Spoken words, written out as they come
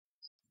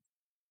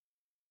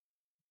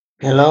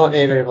Hello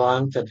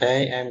everyone.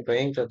 Today I'm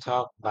going to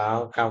talk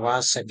about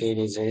Kawasaki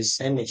disease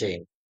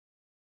imaging.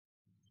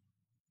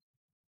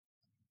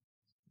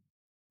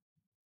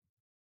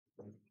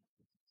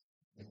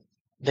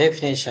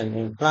 Definition: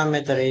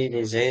 inflammatory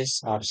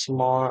disease of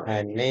small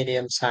and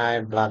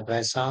medium-sized blood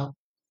vessels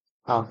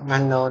of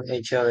unknown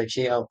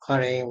etiology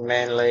occurring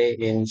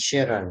mainly in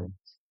children.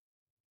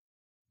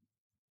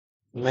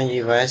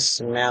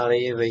 Manifest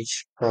mainly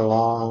which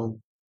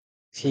prolonged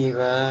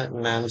fever,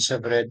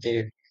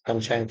 non-suppurative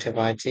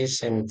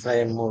conjunctivitis,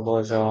 inflamed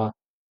mucosal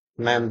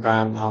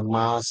membrane of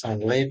mouth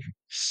and lip,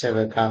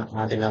 cervical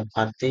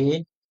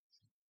adenopathy,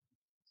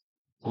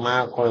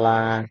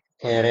 macula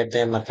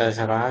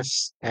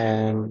erythematous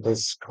and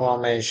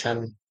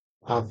discoloration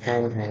of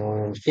hand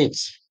and feet.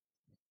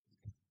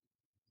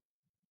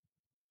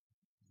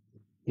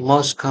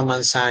 Most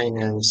common sign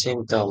and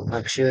symptom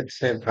acute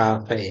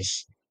febrile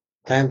phase,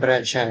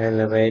 temperature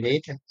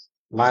elevated,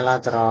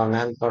 bilateral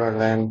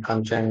non-purulent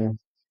conjunctivitis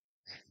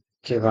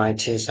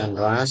and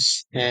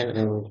rash, hand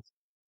and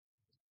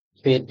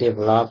feet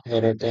develop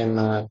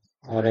erythema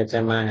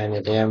and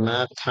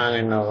edema, tongue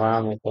and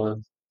oral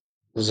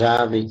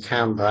mucosa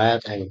become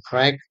red and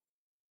cracked.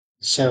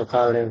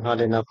 So-called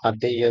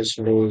lymphadenopathy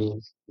usually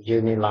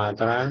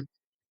unilateral,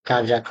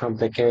 cardiac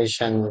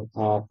complication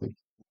of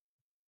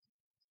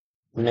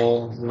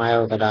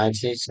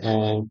myocarditis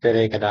and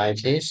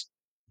pericarditis,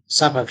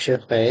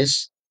 subacute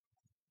phase,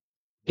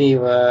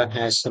 fever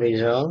has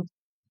resolved,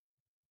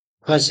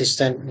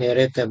 persistent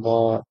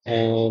irritable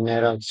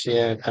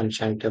anorexia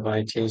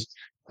conjunctivitis,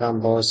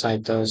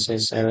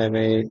 thrombocytosis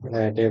elevate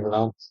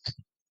develop,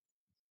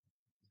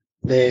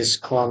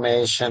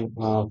 desquamation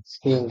of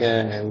finger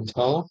and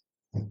toe,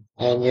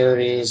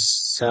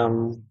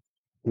 aneurysm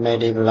may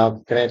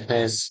develop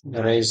greatest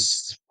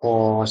risk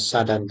for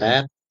sudden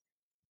death.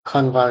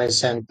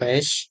 Convalescent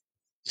phase.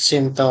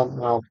 Symptoms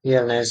of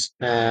illness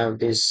have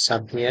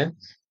disappeared.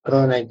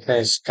 Chronic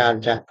phase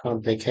cardiac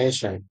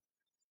complication.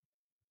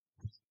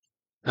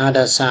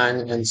 Other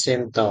signs and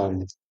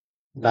symptoms.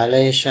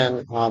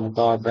 Dilation of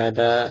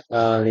gallbladder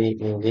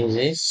early in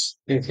disease.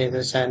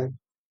 50%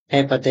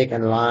 hepatic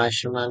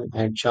enlargement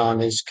and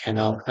jaundice can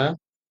occur.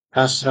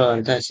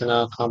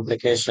 Gastrointestinal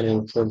complications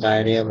include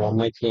diarrhea,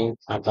 vomiting,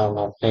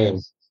 abdominal pain.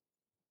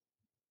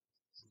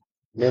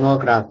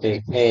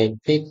 Demographic age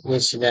peak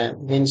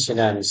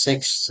incident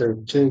 6 to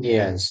 2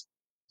 years,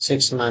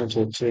 6 months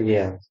to 2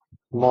 years.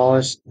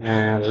 Most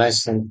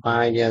less than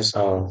 5 years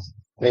old.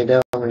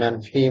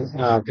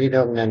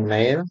 Predominant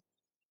male.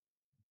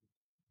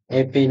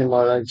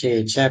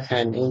 Epidemiology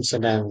Japan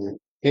incident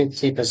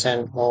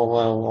 50%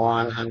 over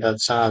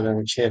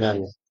 100,000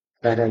 children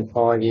less than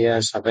 4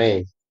 years of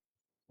age.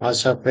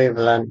 Also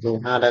prevalent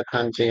in other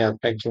countries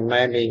affecting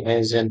mainly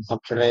Asian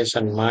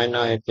population.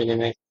 Minor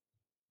epidemic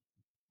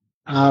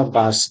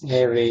outbursts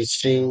every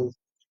 3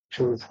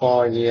 to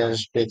 4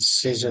 years with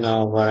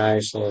seasonal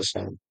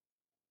variation.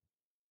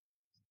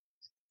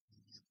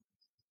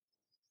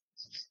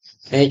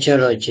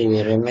 Etiology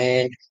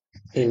remained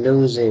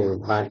elusive,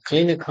 but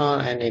clinical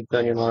and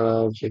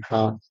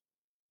epidemiological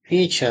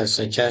features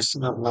suggest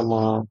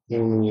abnormal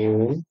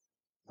immune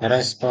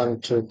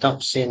response to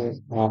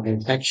toxin or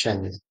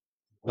infection.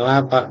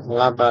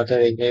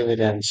 Laboratory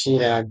evidence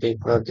C-reactive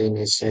protein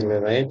is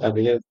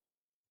elevated,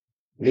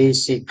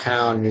 WBC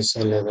count is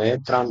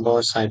elevated,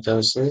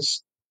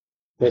 thrombocytosis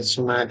which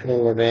might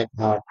elevate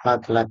or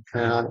platelet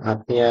count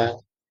appear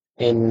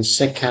in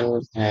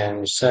second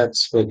and third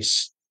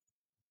weeks.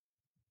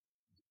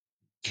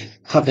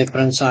 For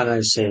different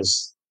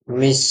analysis,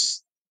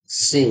 Miss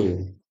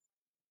C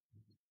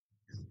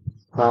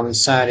from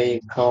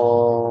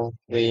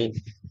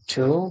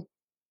SARS-CoV-2,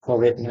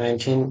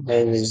 COVID-19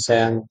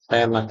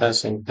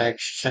 dermatous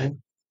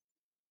infection,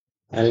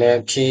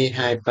 allergy,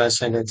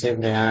 hypersensitive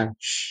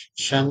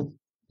reaction,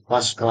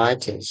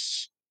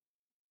 vasculitis.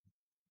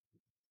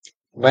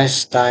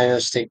 West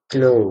diagnostic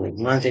clue,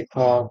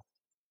 multiple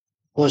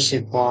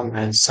fusiform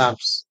and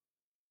subs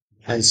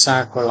and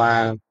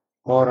circular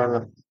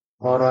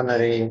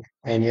coronary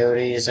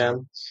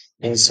aneurysm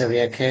in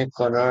severe case,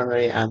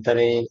 coronary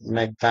artery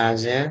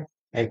ectasia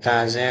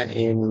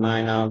in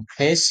minor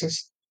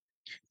cases,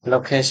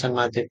 location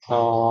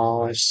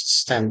multiple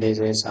stem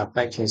disease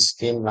affecting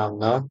skin lymph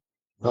node,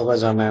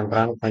 mucosal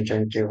membrane,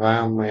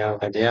 conjunctiva,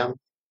 myocardium,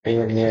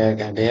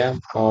 pericardium,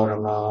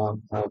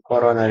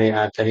 coronary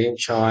artery,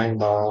 joint,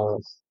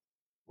 bowel,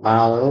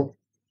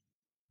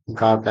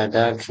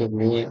 gallbladder,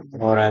 kidney,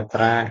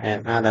 urethra,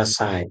 and other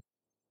sites.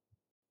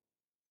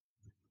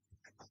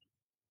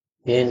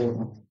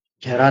 In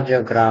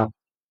radiograph,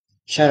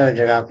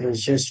 shadowgraph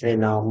is usually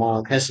normal.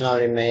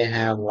 Occasionally may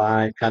have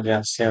light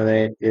cardiac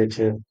failure due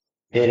to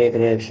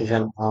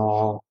irrigation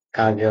or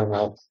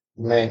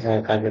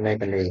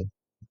cardiomegaly.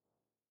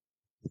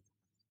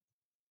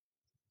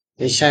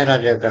 Inside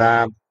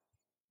radiograph,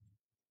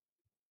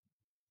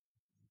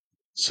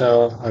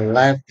 so a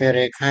left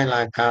period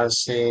highlight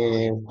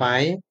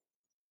calcify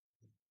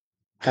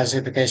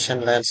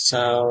calcification led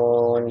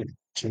shown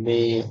to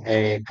be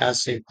a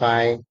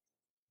calcified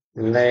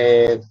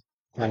lead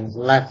and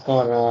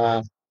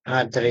lacunar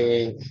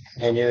artery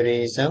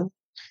aneurysm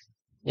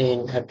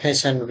in a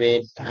patient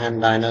with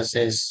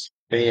undiagnosed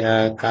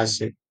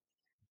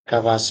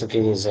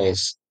Kawasaki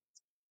disease.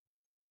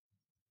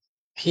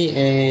 PA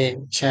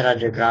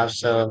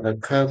radiographs of the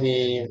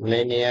curvy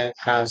linear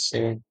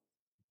calcium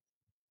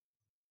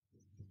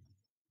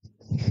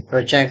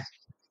projecting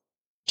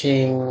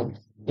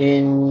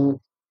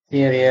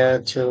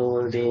inferior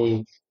to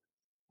the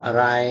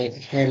right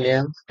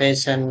helium.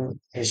 Patient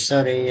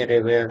history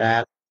revealed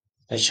that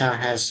the child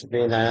has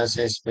been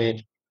diagnosed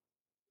with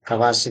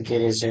Kawasaki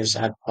disease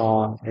at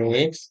 4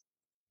 age,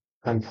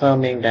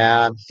 confirming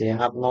that the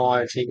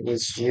abnormality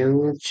is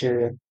due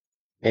to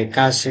a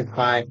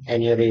calcified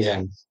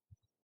aneurysm.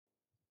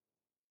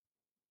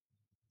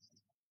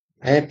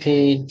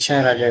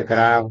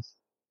 Epichardiograph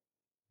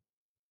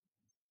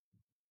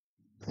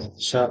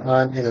show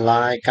an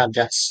inline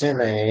cardiac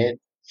stimulate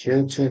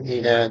due to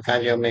either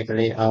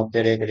cardiomegaly or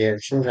peripheral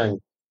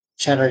children.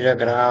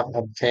 Chardiograph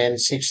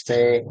obtained 6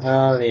 days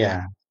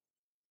earlier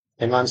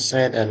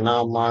demonstrate a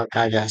normal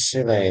cardiac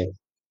stimulate.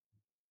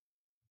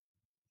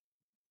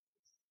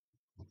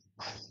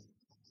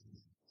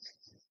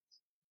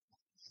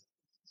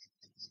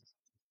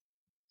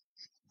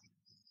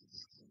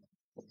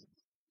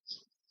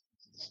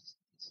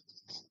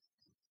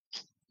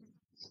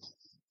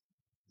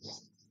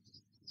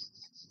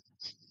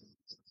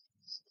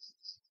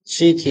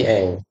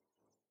 CTA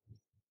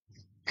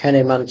can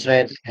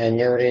demonstrate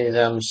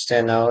aneurysm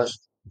stenosis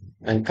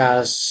and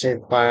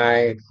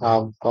calcify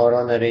of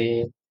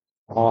coronary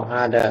or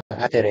other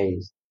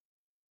arteries.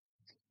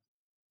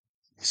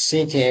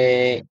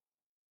 CTA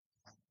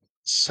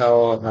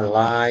show a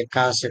light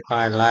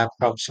calcified left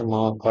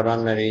proximal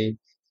coronary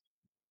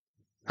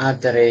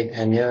artery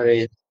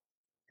aneurysm.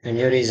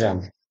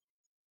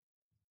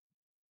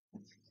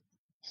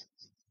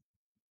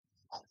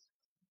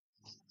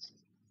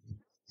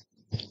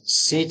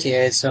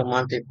 CTA show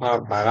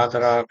multiple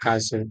bilateral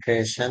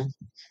calcification,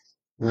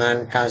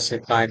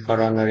 non-calcified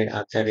coronary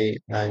artery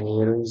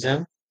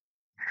aneurysm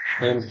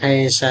in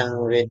patients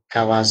with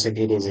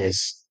Kawasaki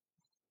disease.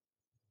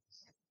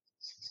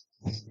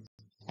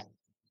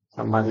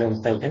 มันลืม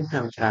ไปยังท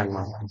ำการหม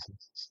อ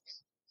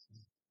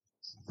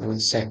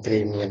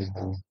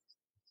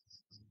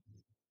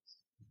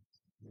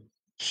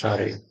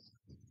sorry,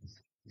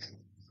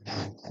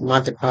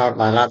 multiple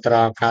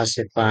bilateral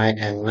calcified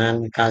and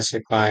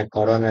non-calcified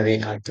coronary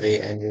artery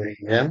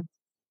aneurysm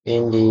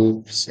in the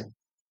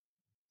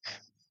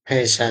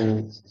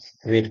patient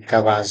with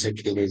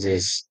Kawasaki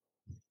disease.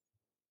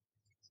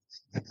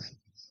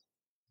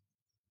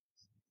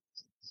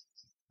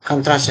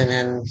 Contrast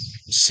and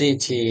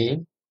CT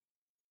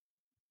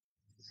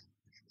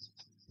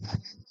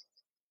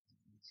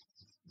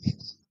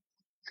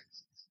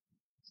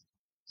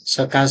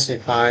so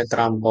calcified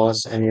thrombus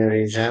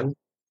aneurysm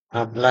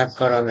of left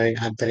coronary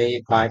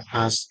artery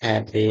bypass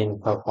had been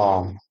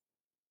performed.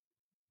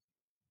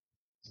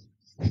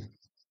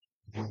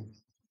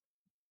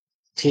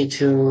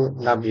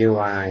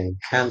 T2WI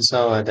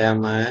cancer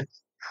edema,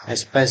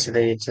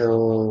 especially to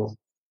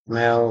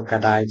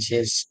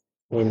myocarditis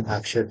in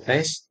acute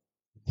phase.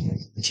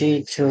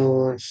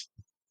 T2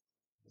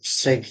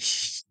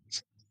 6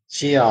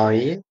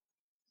 GRE,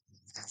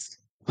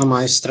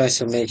 MI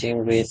stress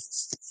imaging with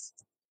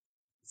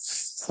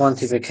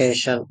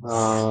quantification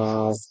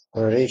of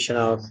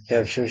regional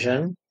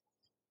perfusion.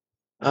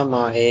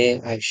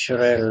 MRA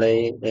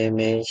accurately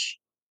image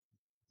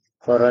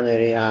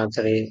coronary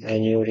artery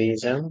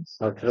aneurysm,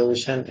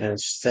 occlusion, and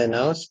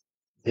stenosis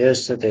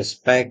used to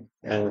detect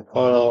and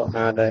follow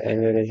other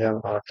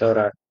aneurysm of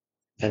thorax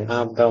and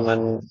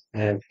abdomen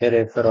and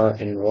peripheral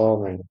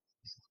involvement.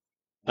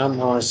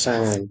 MR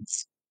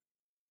signs.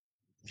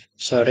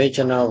 So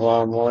regional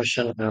wall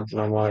motion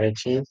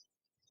abnormality,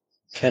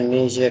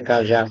 kinesia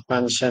cardiac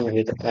function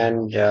with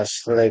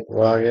end-diastolic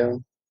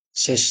volume,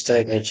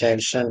 systolic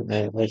ejection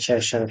and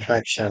ejection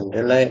fraction,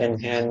 delay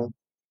enhanced,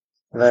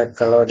 red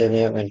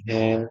collodion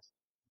enhanced,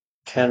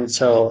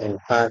 cancel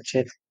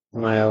infarcted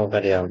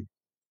myocardium.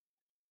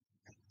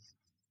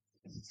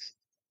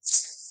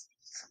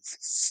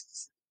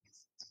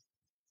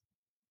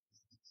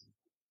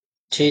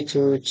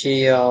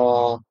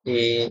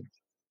 T2GRE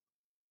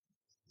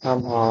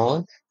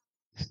MR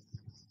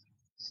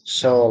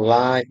show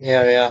large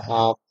area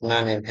of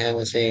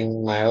non-enhancing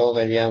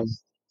myocardium,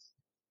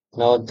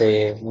 note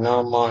the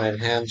normal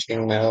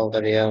enhancing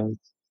myocardium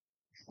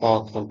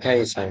for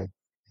comparison.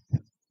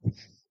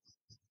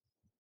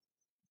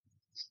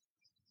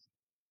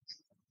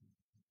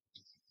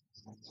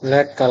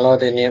 Let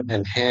collodion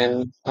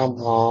enhance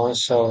MR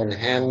show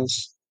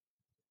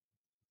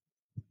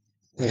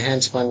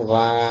enhancement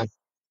var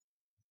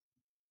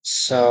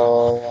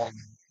so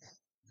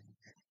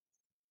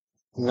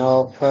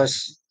no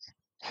first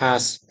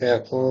has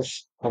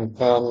push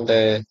confirm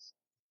the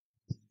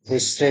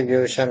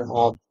distribution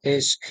of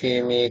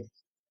ischemic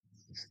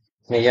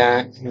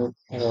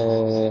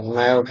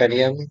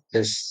myocardium.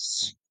 The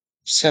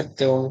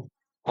septum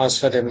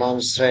also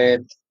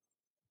demonstrate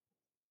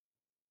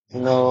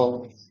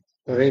no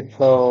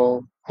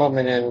reflow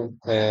prominent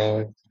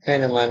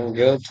phenomenon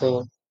due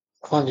to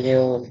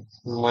continued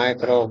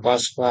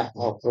microvascular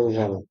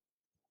occlusion.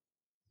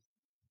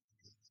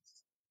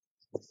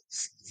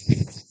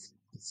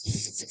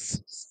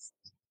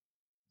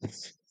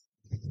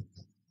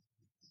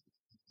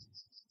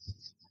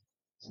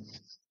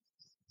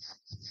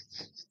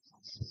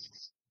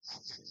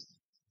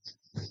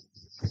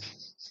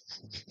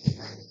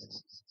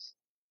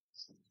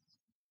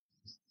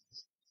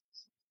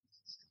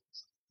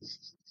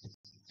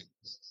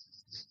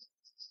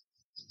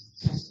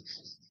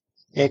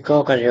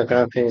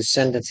 Echocardiography is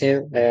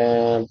sensitive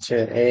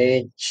to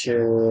age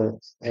to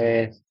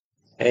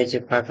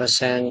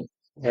 85%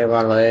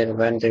 evaluate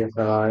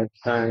ventricular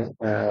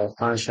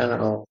function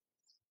or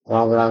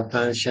valvular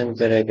function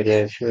to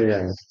regulate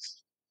fusion.